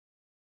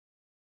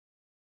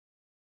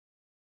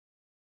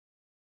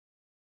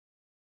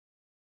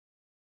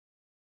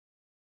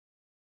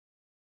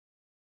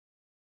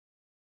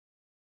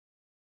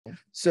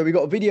So we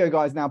got a video,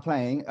 guys, now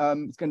playing.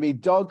 It's going to be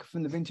Doug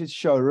from the Vintage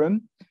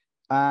Showroom,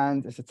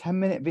 and it's a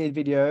 10-minute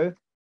video,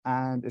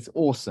 and it's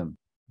awesome.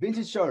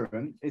 Vintage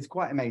Showroom is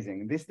quite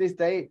amazing. This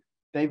day,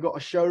 they've got a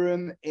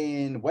showroom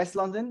in West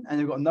London, and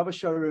they've got another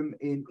showroom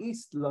in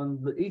East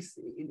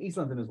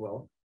London as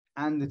well.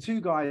 And the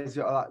two guys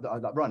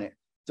that run it,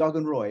 Doug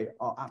and Roy,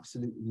 are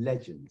absolute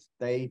legends.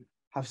 They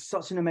have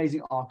such an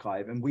amazing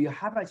archive, and we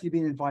have actually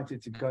been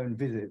invited to go and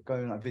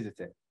visit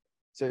it.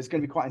 So it's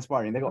going to be quite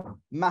inspiring. They've got a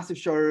massive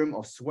showroom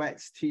of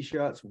sweats,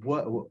 t-shirts,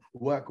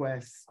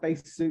 workwear,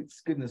 space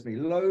suits, goodness me,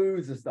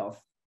 loads of stuff,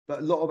 but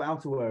a lot of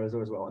outerwear as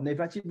well. And they've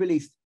actually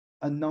released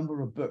a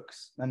number of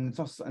books, and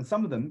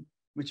some of them,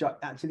 which are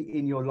actually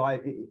in your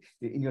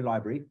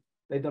library.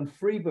 They've done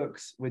 3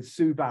 books with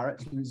Sue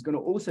Barrett, who's going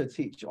to also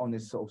teach on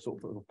this sort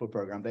of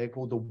program. They're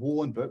called the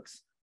Worn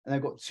books, and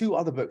they've got 2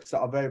 other books that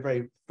are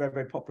very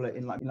popular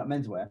in like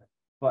menswear.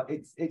 But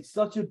it's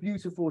such a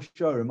beautiful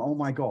showroom. Oh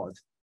my God.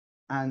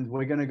 And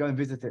we're going to go and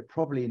visit it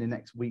probably in the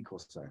next week or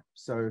so.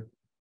 So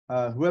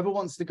whoever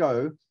wants to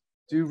go,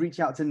 do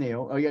reach out to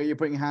Neil. Oh yeah, you're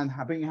putting your hand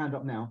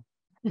up now.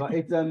 But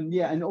it's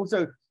yeah, and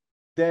also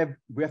we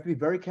have to be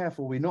very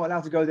careful. We're not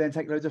allowed to go there and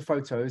take loads of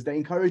photos. They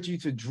encourage you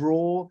to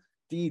draw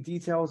the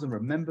details and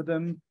remember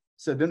them.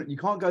 So then you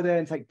can't go there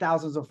and take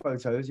thousands of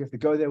photos. You have to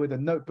go there with a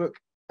notebook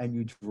and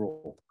you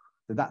draw.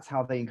 So that's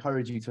how they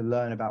encourage you to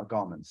learn about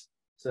garments.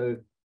 So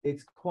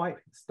it's quite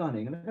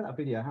stunning. And look at that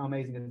video. How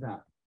amazing is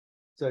that?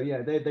 So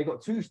yeah, they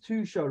got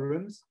two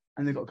showrooms,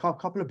 and they've got a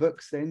couple of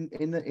books in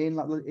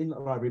the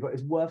library. But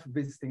it's worth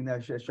visiting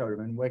their showroom,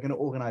 and we're going to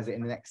organize it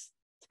in the next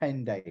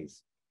 10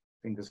 days.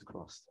 Fingers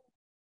crossed.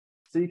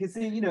 So you can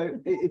see, you know,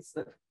 it's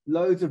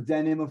loads of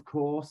denim, of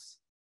course,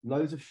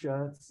 loads of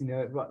shirts, you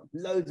know,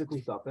 loads of cool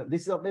stuff. But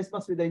this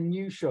must be their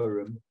new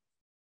showroom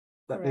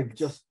that Correct.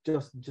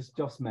 They've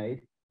just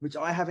made, which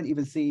I haven't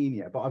even seen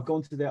yet. But I've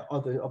gone to their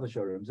other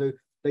showroom. So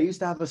they used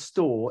to have a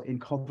store in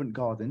Covent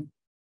Garden,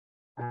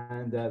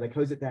 and they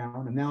closed it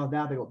down, and now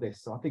they got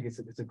this. So I think it's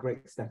a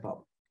great step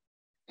up.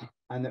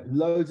 And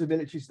loads of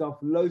military stuff,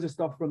 loads of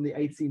stuff from the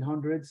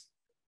 1800s.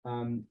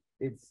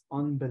 It's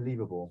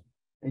unbelievable.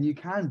 And you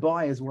can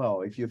buy as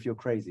well if you're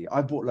crazy.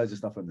 I bought loads of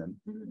stuff from them,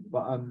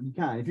 but you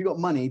can, if you've got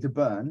money to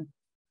burn,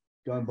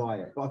 go and buy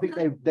it. But I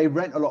think they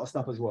rent a lot of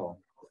stuff as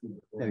well.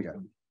 There we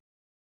go.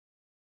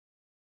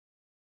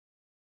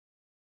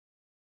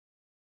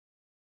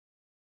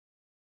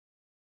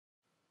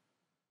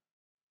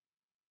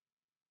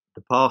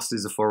 The past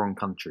is a foreign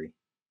country.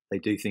 They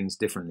do things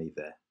differently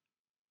there.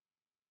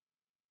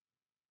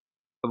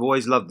 I've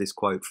always loved this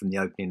quote from the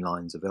opening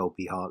lines of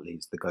L.P.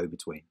 Hartley's The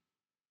Go-Between.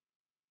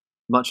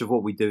 Much of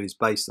what we do is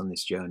based on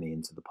this journey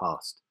into the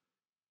past,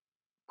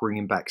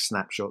 bringing back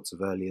snapshots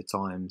of earlier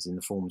times in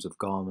the forms of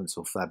garments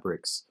or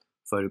fabrics,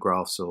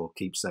 photographs or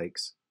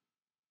keepsakes.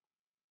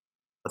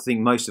 I think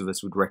most of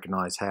us would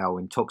recognise how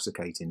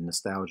intoxicating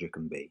nostalgia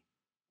can be,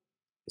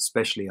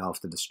 especially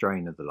after the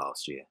strain of the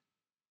last year.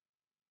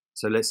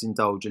 So let's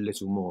indulge a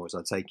little more as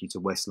I take you to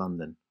West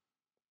London.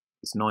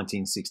 It's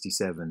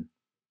 1967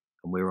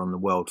 and we're on the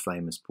world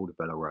famous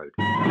Portobello Road.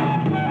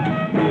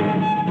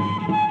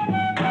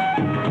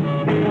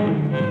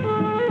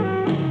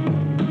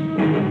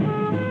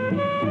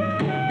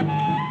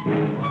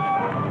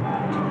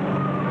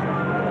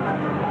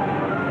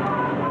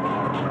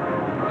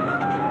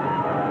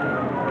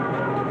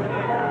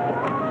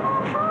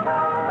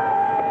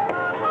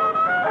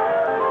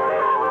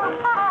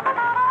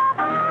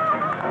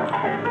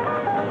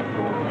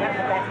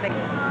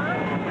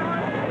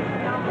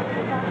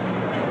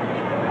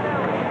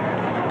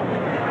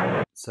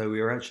 So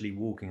we are actually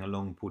walking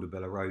along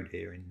Portobello Road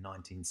here in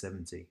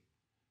 1970.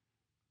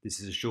 This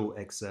is a short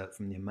excerpt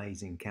from the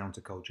amazing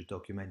counterculture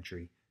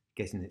documentary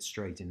Getting It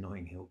Straight in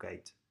Notting Hill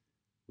Gate,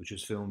 which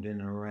was filmed in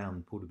and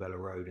around Portobello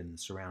Road and the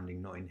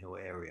surrounding Notting Hill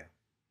area,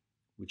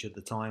 which at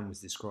the time was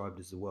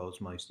described as the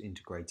world's most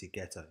integrated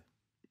ghetto.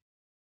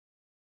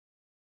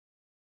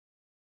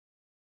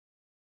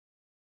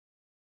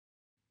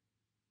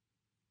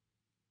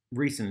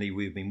 Recently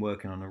we've been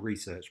working on a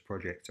research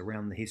project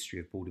around the history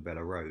of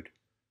Portobello Road,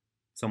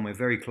 somewhere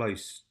very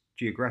close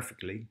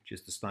geographically,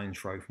 just a stone's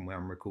throw from where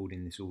I'm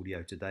recording this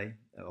audio today,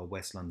 at our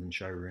West London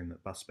showroom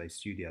at Bus Space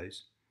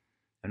Studios,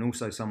 and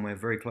also somewhere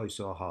very close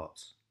to our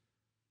hearts.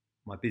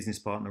 My business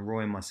partner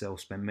Roy and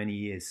myself spent many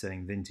years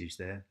selling vintage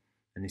there,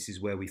 and this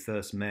is where we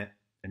first met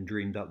and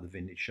dreamed up the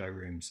vintage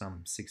showroom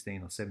some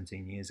 16 or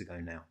 17 years ago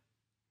now.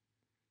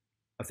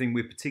 I think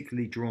we're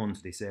particularly drawn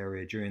to this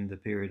area during the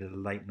period of the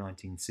late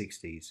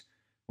 1960s,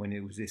 when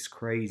it was this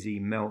crazy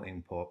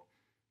melting pot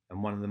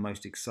and one of the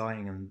most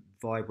exciting and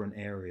vibrant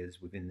areas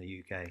within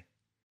the UK.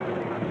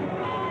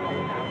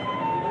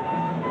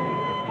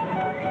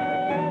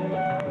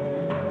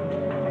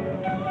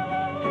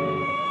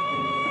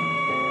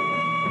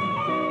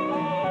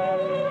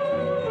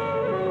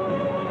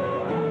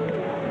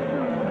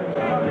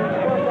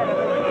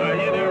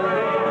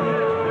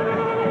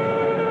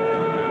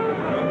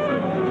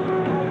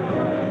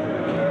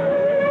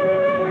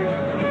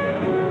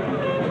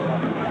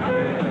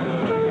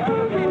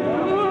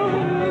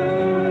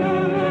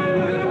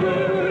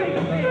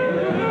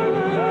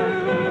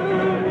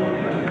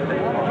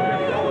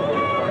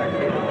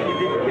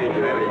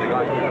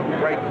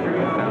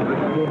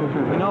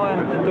 No,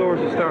 and the doors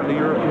are starting the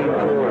European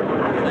tour.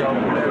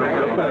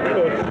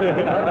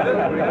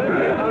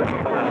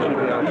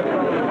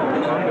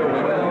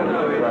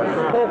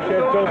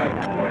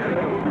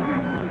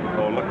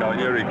 Oh, look out,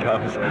 here he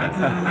comes.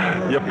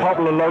 Your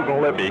popular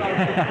local lippy.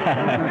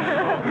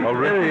 Oh,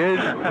 really? Here he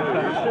is.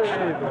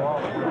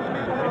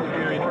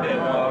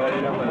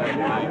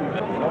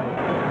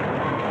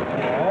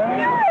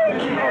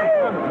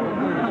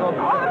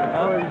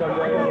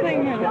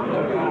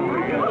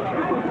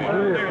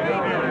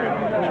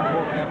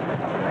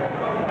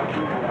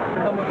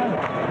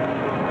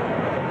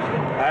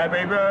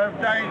 Happy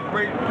birthday,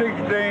 sweet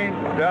 16.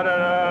 Da, da,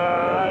 da.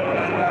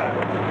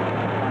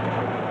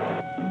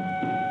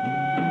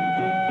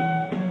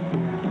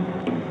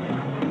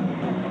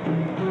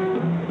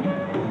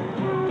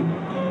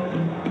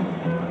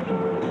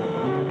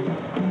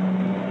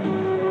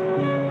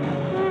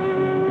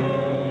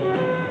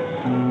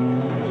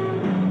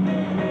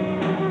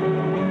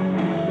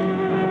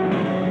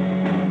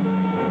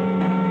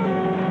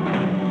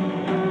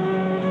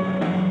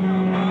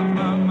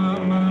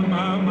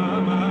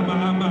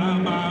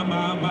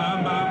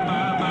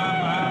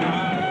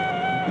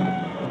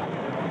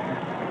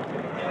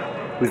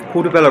 With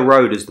Portobello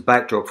Road as the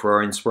backdrop for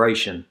our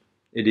inspiration,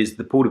 it is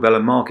the Portobello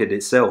market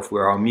itself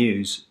where our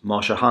muse,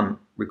 Marsha Hunt,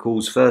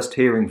 recalls first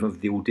hearing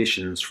of the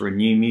auditions for a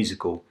new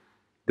musical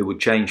that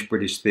would change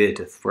British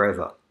theatre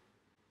forever.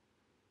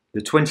 The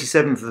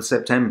 27th of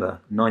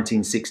September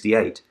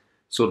 1968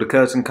 saw the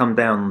curtain come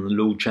down on the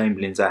Lord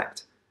Chamberlain's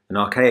Act, an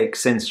archaic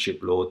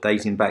censorship law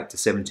dating back to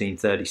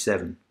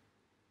 1737.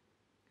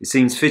 It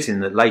seems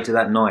fitting that later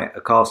that night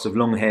a cast of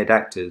long-haired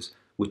actors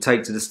would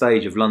take to the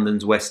stage of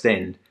London's West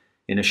End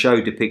in a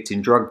show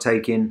depicting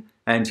drug-taking,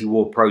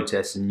 anti-war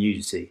protests and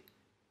nudity.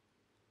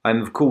 I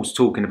am of course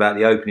talking about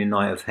the opening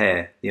night of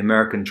Hair, the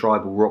American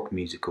tribal rock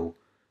musical,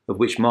 of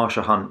which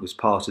Marsha Hunt was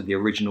part of the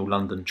original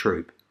London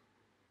troupe,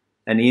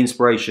 and the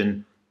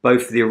inspiration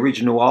both for the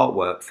original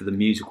artwork for the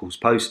musical's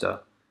poster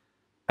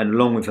and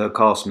along with her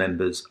cast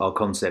members, our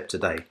concept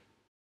today.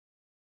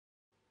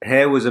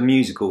 Hair was a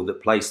musical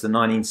that placed the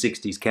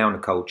 1960s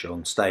counterculture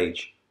on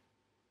stage.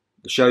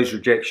 The show's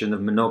rejection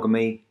of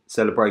monogamy,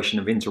 celebration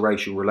of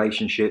interracial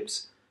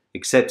relationships,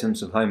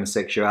 acceptance of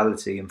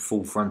homosexuality and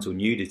full frontal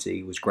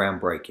nudity was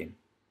groundbreaking,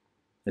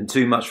 and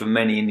too much for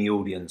many in the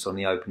audience on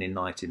the opening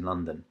night in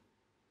London,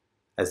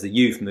 as the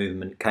youth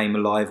movement came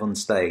alive on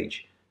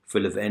stage,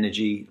 full of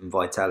energy and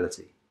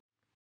vitality.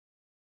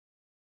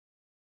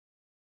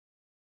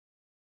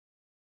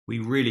 We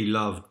really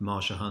loved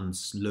Marsha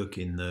Hunt's look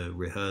in the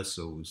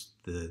rehearsals,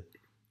 the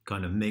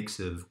kind of mix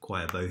of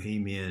quite a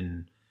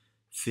bohemian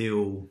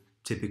feel,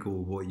 typical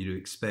of what you'd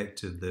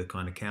expect of the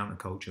kind of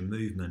counterculture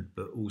movement,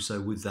 but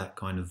also with that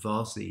kind of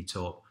varsity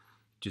top,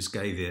 just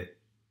gave it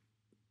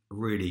a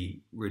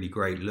really, really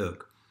great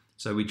look.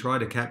 So we tried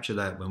to capture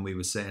that when we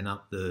were setting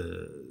up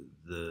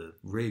the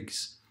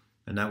rigs,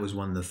 and that was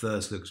one of the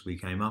first looks we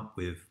came up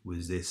with,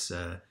 was this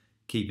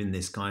keeping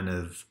this kind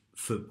of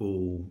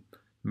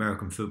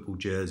American football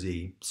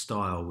jersey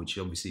style, which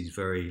obviously is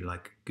very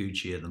like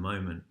Gucci at the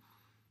moment.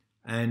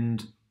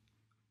 And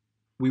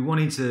we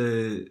wanted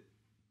to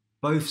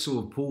both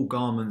sort of pull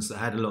garments that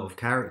had a lot of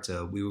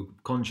character. We were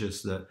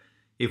conscious that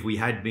if we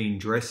had been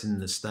dressing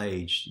the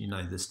stage, you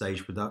know, the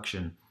stage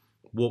production,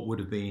 what would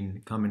have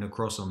been coming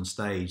across on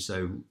stage.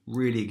 So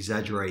really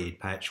exaggerated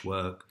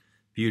patchwork,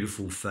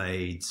 beautiful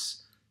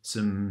fades,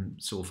 some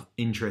sort of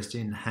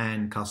interesting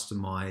hand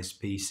customized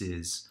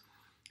pieces,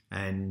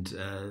 and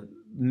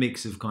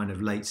mix of kind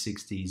of late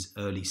 60s,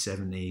 early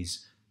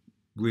 70s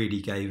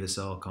really gave us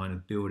our kind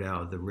of build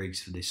out of the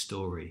rigs for this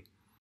story.